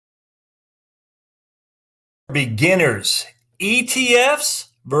Beginners, ETFs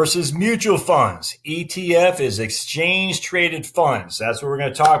versus mutual funds. ETF is exchange traded funds. That's what we're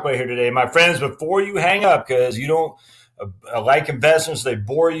going to talk about here today. My friends, before you hang up, because you don't like investments, they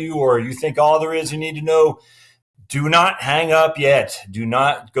bore you, or you think all there is you need to know, do not hang up yet. Do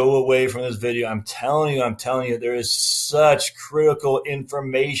not go away from this video. I'm telling you, there is such critical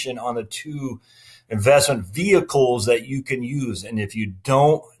information on the two investment vehicles that you can use. And if you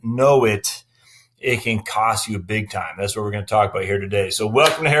don't know it, it can cost you big time. That's what we're going to talk about here today. So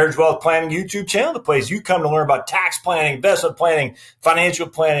welcome to Heritage Wealth Planning YouTube channel, the place you come to learn about tax planning, investment planning, financial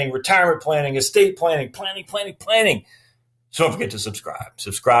planning, retirement planning, estate planning, planning. So don't forget to subscribe.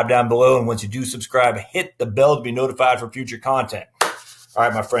 Subscribe down below. And once you do subscribe, hit the bell to be notified for future content. All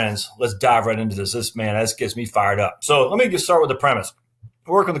right, my friends, let's dive right into this. This gets me fired up. So let me just start with the premise.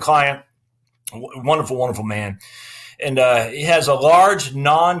 Working with a client, wonderful man. And he has a large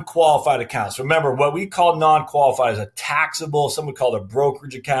non-qualified account. So remember, what we call non-qualified is a taxable, some would call it a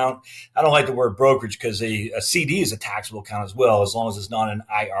brokerage account. I don't like the word brokerage because a CD is a taxable account as well, as long as it's not an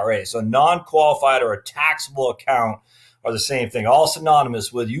IRA. So non-qualified or a taxable account are the same thing, all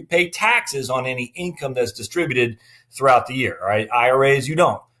synonymous with you pay taxes on any income that's distributed throughout the year. All right, IRAs, you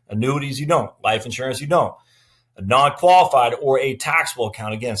don't. Annuities, you don't. Life insurance, you don't. A non-qualified or a taxable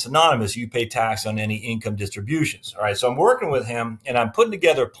account, again, synonymous, you pay tax on any income distributions. All right, so I'm working with him, and I'm putting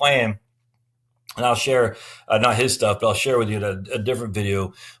together a plan, and I'll share, not his stuff, but I'll share with you in a different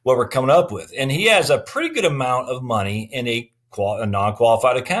video what we're coming up with. And he has a pretty good amount of money in a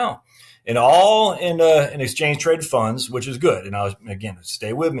non-qualified account, and all in exchange-traded funds, which is good. And again,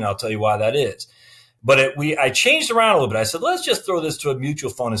 stay with me, and I'll tell you why that is. But I changed around a little bit. I said, let's just throw this to a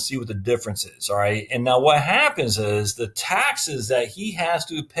mutual fund and see what the difference is. All right. And now what happens is the taxes that he has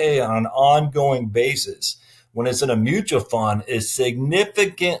to pay on an ongoing basis when it's in a mutual fund is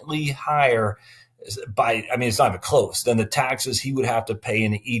significantly higher it's not even close, than the taxes he would have to pay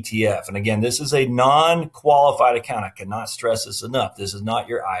in an ETF. And again, this is a non-qualified account. I cannot stress this enough. This is not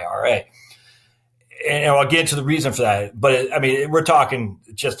your IRA. And I'll get to the reason for that. But we're talking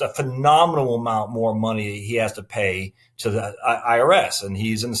just a phenomenal amount more money he has to pay to the IRS. And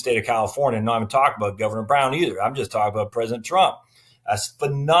he's in the state of California. And not even talking about Governor Brown either. I'm just talking about President Trump. That's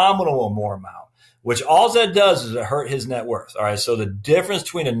phenomenal more amount, which all that does is it hurt his net worth. All right. So the difference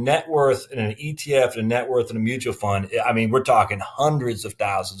between a net worth in an ETF and a net worth in a mutual fund, we're talking hundreds of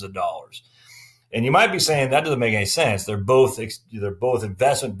thousands of dollars. And you might be saying that doesn't make any sense. They're both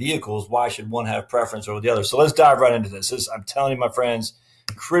investment vehicles. Why should one have preference over the other? So let's dive right into this. I'm telling you, my friends,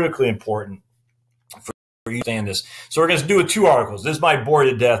 critically important for you to understand this. So we're going to do 2 articles. This might bore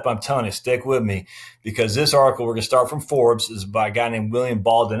you to death, but I'm telling you, stick with me, because this article, we're going to start from Forbes. This is by a guy named William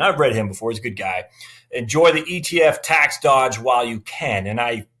Baldwin. I've read him before. He's a good guy. Enjoy the ETF tax dodge while you can. And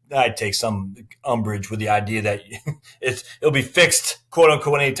I'd take some umbrage with the idea that it'll be fixed, quote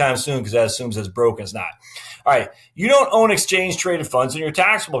unquote, anytime soon, because that assumes it's broken. It's not. All right. You don't own exchange traded funds in your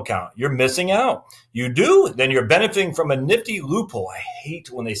taxable account. You're missing out. You do, then you're benefiting from a nifty loophole. I hate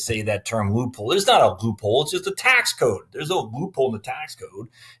when they say that term loophole. There's not a loophole. It's just a tax code. There's no loophole in the tax code.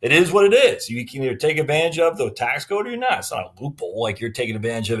 It is what it is. You can either take advantage of the tax code or you're not. It's not a loophole like you're taking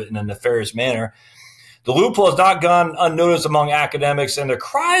advantage of it in a nefarious manner. The loophole has not gone unnoticed among academics, and the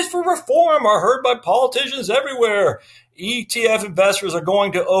cries for reform are heard by politicians everywhere. ETF investors are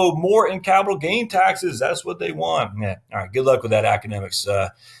going to owe more in capital gain taxes. That's what they want. Yeah. All right. Good luck with that, academics.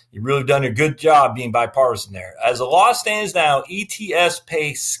 You've really done a good job being bipartisan there. As the law stands now, ETFs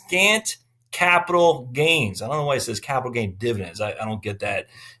pay scant capital gains. I don't know why it says capital gain dividends. I don't get that.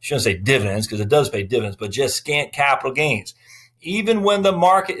 You shouldn't say dividends because it does pay dividends, but just scant capital gains. Even when the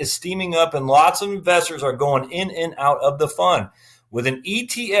market is steaming up and lots of investors are going in and out of the fund. With an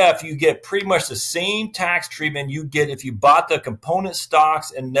ETF, you get pretty much the same tax treatment you get if you bought the component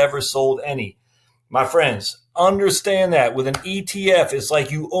stocks and never sold any. My friends, understand that. With an ETF, it's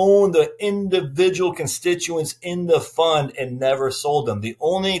like you own the individual constituents in the fund and never sold them. The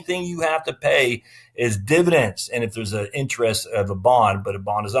only thing you have to pay is dividends. And if there's an interest of a bond, but a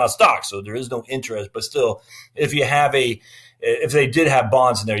bond is not stock, so there is no interest. But still, if they did have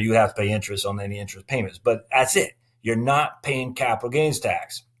bonds in there, you have to pay interest on any interest payments. But that's it. You're not paying capital gains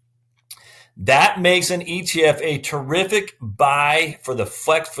tax. That makes an ETF a terrific buy for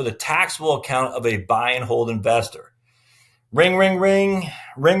the taxable account of a buy and hold investor. Ring, ring, ring,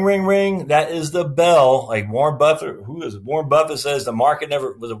 ring, ring, ring. That is the bell. Like Warren Buffett, Warren Buffett says the market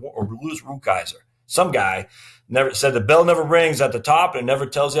never was or Louis Rukeyser. Some guy never said the bell never rings at the top and it never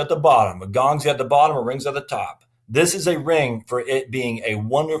tells you at the bottom. A gong's at the bottom, it rings at the top. This is a ring for it being a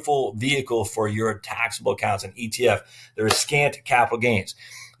wonderful vehicle for your taxable accounts, an ETF. There is scant capital gains.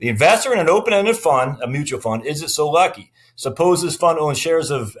 The investor in an open-ended fund, a mutual fund, isn't so lucky. Suppose this fund owns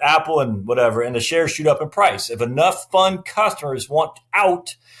shares of Apple and whatever, and the shares shoot up in price. If enough fund customers want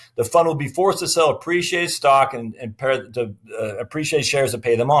out, the fund will be forced to sell appreciated stock and appreciated shares to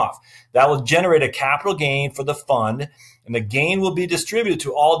pay them off. That will generate a capital gain for the fund, and the gain will be distributed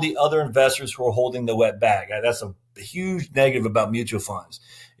to all the other investors who are holding the wet bag. That's a huge negative about mutual funds.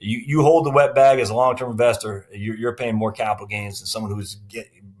 You hold the wet bag as a long-term investor, you're paying more capital gains than someone who's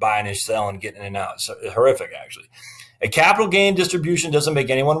buying and selling, getting in and out. It's horrific, actually. A capital gain distribution doesn't make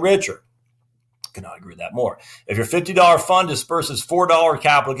anyone richer. Cannot agree with that more. If your $50 fund disperses $4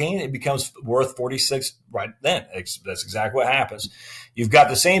 capital gain, it becomes worth $46 right then. That's exactly what happens. You've got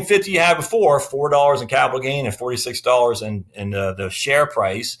the same 50 you had before, $4 in capital gain and $46 in the share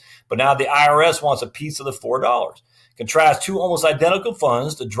price, but now the IRS wants a piece of the $4. Contrast two almost identical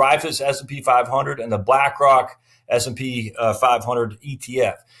funds, the Dreyfus S&P 500 and the BlackRock S&P 500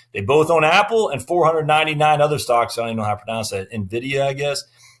 ETF. They both own Apple and 499 other stocks. I don't even know how to pronounce that. NVIDIA, I guess.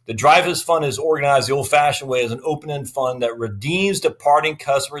 The Dreyfus Fund is organized the old-fashioned way as an open-end fund that redeems departing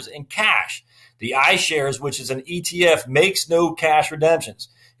customers in cash. The iShares, which is an ETF, makes no cash redemptions.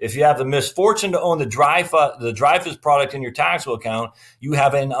 If you have the misfortune to own the Dreyfus product in your taxable account, you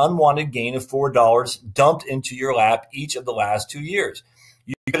have an unwanted gain of $4 dumped into your lap each of the last 2 years.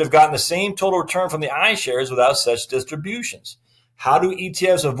 You could have gotten the same total return from the iShares without such distributions. How do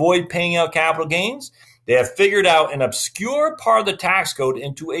ETFs avoid paying out capital gains? They have figured out an obscure part of the tax code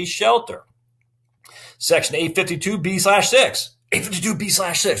into a shelter. Section 852B/6.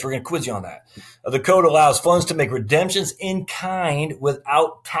 852B/6. We're going to quiz you on that. The code allows funds to make redemptions in kind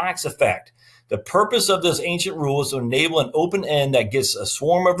without tax effect. The purpose of this ancient rule is to enable an open end that gets a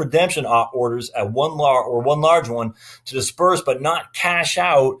swarm of redemption orders at one large one to disperse but not cash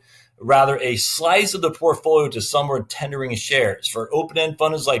out, rather a slice of the portfolio to someone tendering shares. For open-end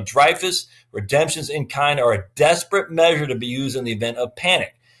funds like Dreyfus, redemptions in kind are a desperate measure to be used in the event of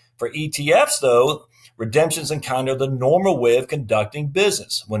panic. For ETFs, though, redemptions in kind are the normal way of conducting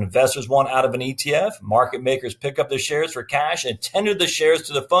business. When investors want out of an ETF, market makers pick up their shares for cash and tender the shares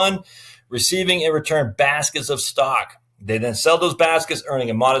to the fund, receiving in return baskets of stock. They then sell those baskets,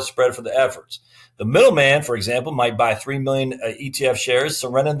 earning a modest spread for the efforts. The middleman, for example, might buy 3 million ETF shares,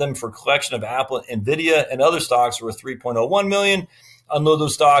 surrender them for a collection of Apple, NVIDIA, and other stocks worth 3.01 million, unload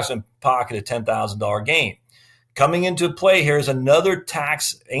those stocks and pocket a $10,000 gain. Coming into play here is another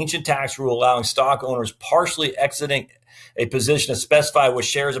ancient tax rule allowing stock owners partially exiting a position to specify which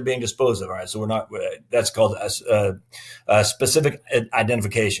shares are being disposed of. All right, so that's called a specific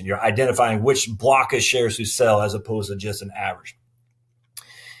identification. You're identifying which block of shares to sell as opposed to just an average.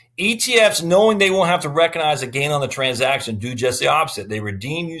 ETFs, knowing they won't have to recognize a gain on the transaction, do just the opposite. They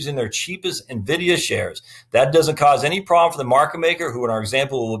redeem using their cheapest NVIDIA shares. That doesn't cause any problem for the market maker, who in our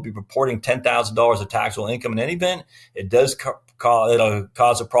example will be reporting $10,000 of taxable income in any event. It does it'll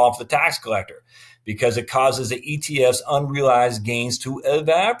cause a problem for the tax collector because it causes the ETF's unrealized gains to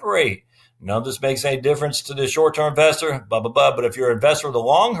evaporate. None of this makes any difference to the short-term investor, blah, blah, blah. But if you're an investor with a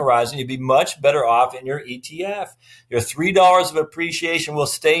long horizon, you'd be much better off in your ETF. Your $3 of appreciation will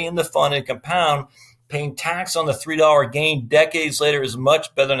stay in the fund and compound. Paying tax on the $3 gain decades later is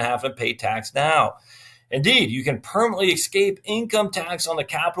much better than having to pay tax now. Indeed, you can permanently escape income tax on the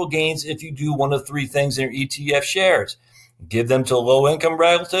capital gains if you do one of three things in your ETF shares. Give them to a low-income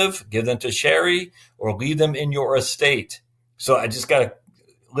relative, give them to charity, or leave them in your estate. So I just got to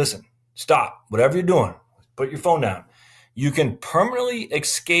listen. Stop. Whatever you're doing, put your phone down. You can permanently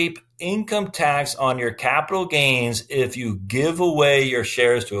escape income tax on your capital gains if you give away your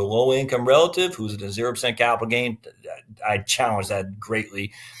shares to a low-income relative who's at a 0% capital gain. I challenge that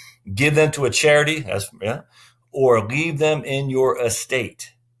greatly. Give them to a charity, or leave them in your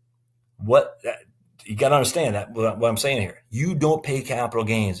estate. You got to understand that what I'm saying here. You don't pay capital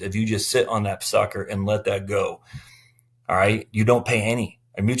gains if you just sit on that sucker and let that go. All right? You don't pay any.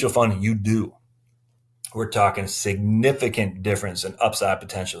 A mutual fund, you do. We're talking significant difference in upside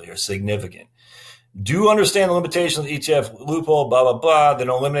potential here, significant. Do understand the limitations of the ETF loophole, blah, blah, blah. They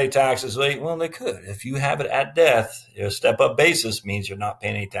don't eliminate taxes. Well, they could. If you have it at death, a step-up basis means you're not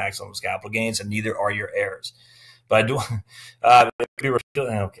paying any tax on those capital gains, and neither are your heirs. But I do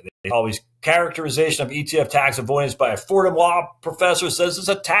always characterization of ETF tax avoidance by a Fordham law professor says it's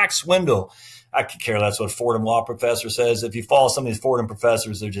a tax swindle. I could care less what a Fordham law professor says. If you follow some of these Fordham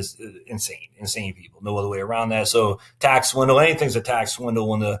professors, they're just insane people. No other way around that. So tax swindle, anything's a tax swindle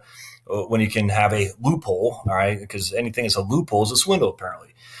when you can have a loophole, all right? Because anything that's a loophole is a swindle, apparently.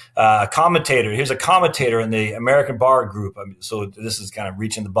 commentator. Here's a commentator in the American Bar Group. So this is kind of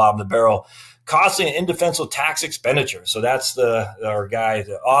reaching the bottom of the barrel. Costly and indefensible tax expenditure. So that's our guy,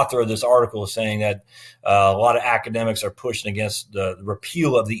 the author of this article, is saying that a lot of academics are pushing against the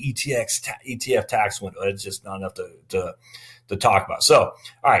repeal of the ETF tax window. It's just not enough to talk about. So,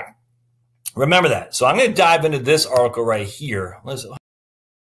 all right, remember that. So I'm going to dive into this article right here. How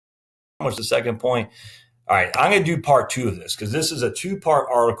much the second point? All right, I'm going to do part 2 of this because this is a 2-part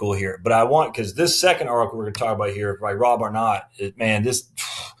article here. But I want, because this second article we're going to talk about here by Rob Arnott, man, this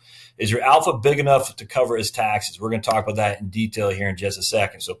is your alpha big enough to cover his taxes? We're going to talk about that in detail here in just a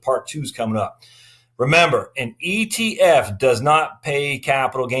second. So part 2 is coming up. Remember, an ETF does not pay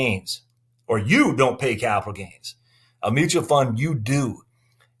capital gains, or you don't pay capital gains. A mutual fund, you do.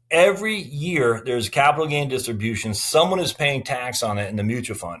 Every year, there's capital gain distribution. Someone is paying tax on it in the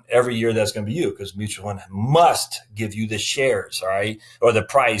mutual fund. Every year, that's going to be you, because mutual fund must give you the shares, all right, or the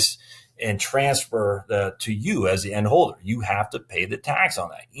price, and transfer to you as the end holder. You have to pay the tax on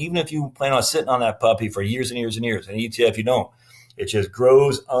that, even if you plan on sitting on that puppy for years and years and years. An ETF, you don't. It just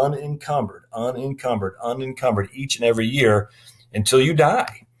grows unencumbered each and every year until you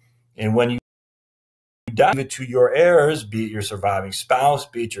die. And when you give it to your heirs, be it your surviving spouse,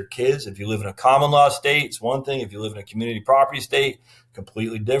 be it your kids. If you live in a common law state, it's one thing. If you live in a community property state,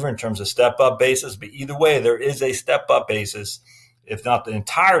 completely different in terms of step-up basis. But either way, there is a step-up basis, if not the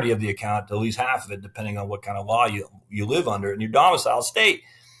entirety of the account, at least half of it, depending on what kind of law you live under in your domicile state.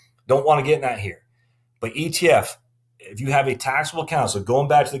 Don't want to get in that here. But ETF, if you have a taxable account, so going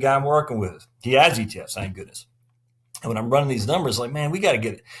back to the guy I'm working with, he has ETFs, thank goodness. And when I'm running these numbers, like, man, we got to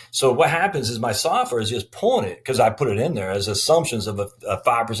get it. So what happens is my software is just pulling it because I put it in there as assumptions of a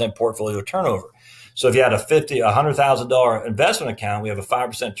 5% portfolio turnover. So if you had a $100,000 investment account, we have a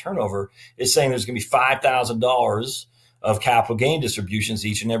 5% turnover. It's saying there's going to be $5,000 of capital gain distributions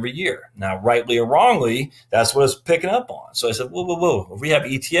each and every year. Now, rightly or wrongly, that's what it's picking up on. So I said, whoa. If we have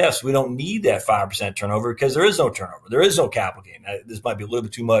ETFs, we don't need that 5% turnover because there is no turnover. There is no capital gain. This might be a little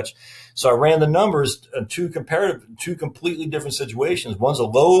bit too much. So I ran the numbers in two completely different situations. One's a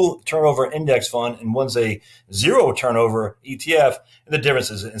low turnover index fund and one's a zero turnover ETF. And the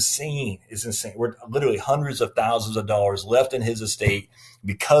difference is insane. It's insane. We're literally hundreds of thousands of dollars left in his estate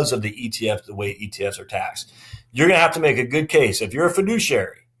because of the ETF, the way ETFs are taxed. You're going to have to make a good case. If you're a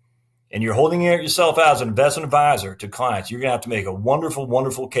fiduciary and you're holding it yourself as an investment advisor to clients, you're going to have to make a wonderful,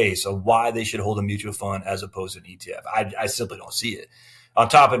 wonderful case of why they should hold a mutual fund as opposed to an ETF. I simply don't see it. On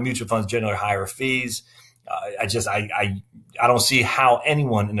top of mutual funds, generally higher fees. I don't see how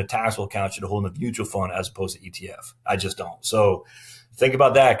anyone in a taxable account should hold a mutual fund as opposed to ETF. I just don't. So think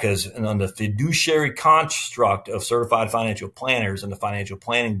about that, because on the fiduciary construct of certified financial planners and the financial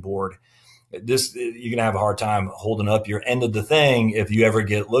planning board, you're going to have a hard time holding up your end of the thing if you ever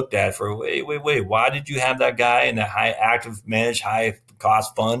get looked at for, wait, why did you have that guy in that high active managed high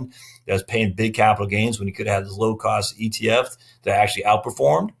cost fund that was paying big capital gains when you could have this low cost ETF that actually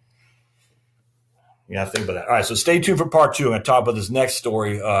outperformed? You got to think about that. All right, so stay tuned for part 2. I'm going to talk about this next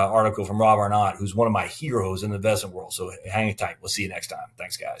story article from Rob Arnott, who's one of my heroes in the investment world. So hang tight. We'll see you next time.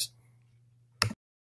 Thanks, guys.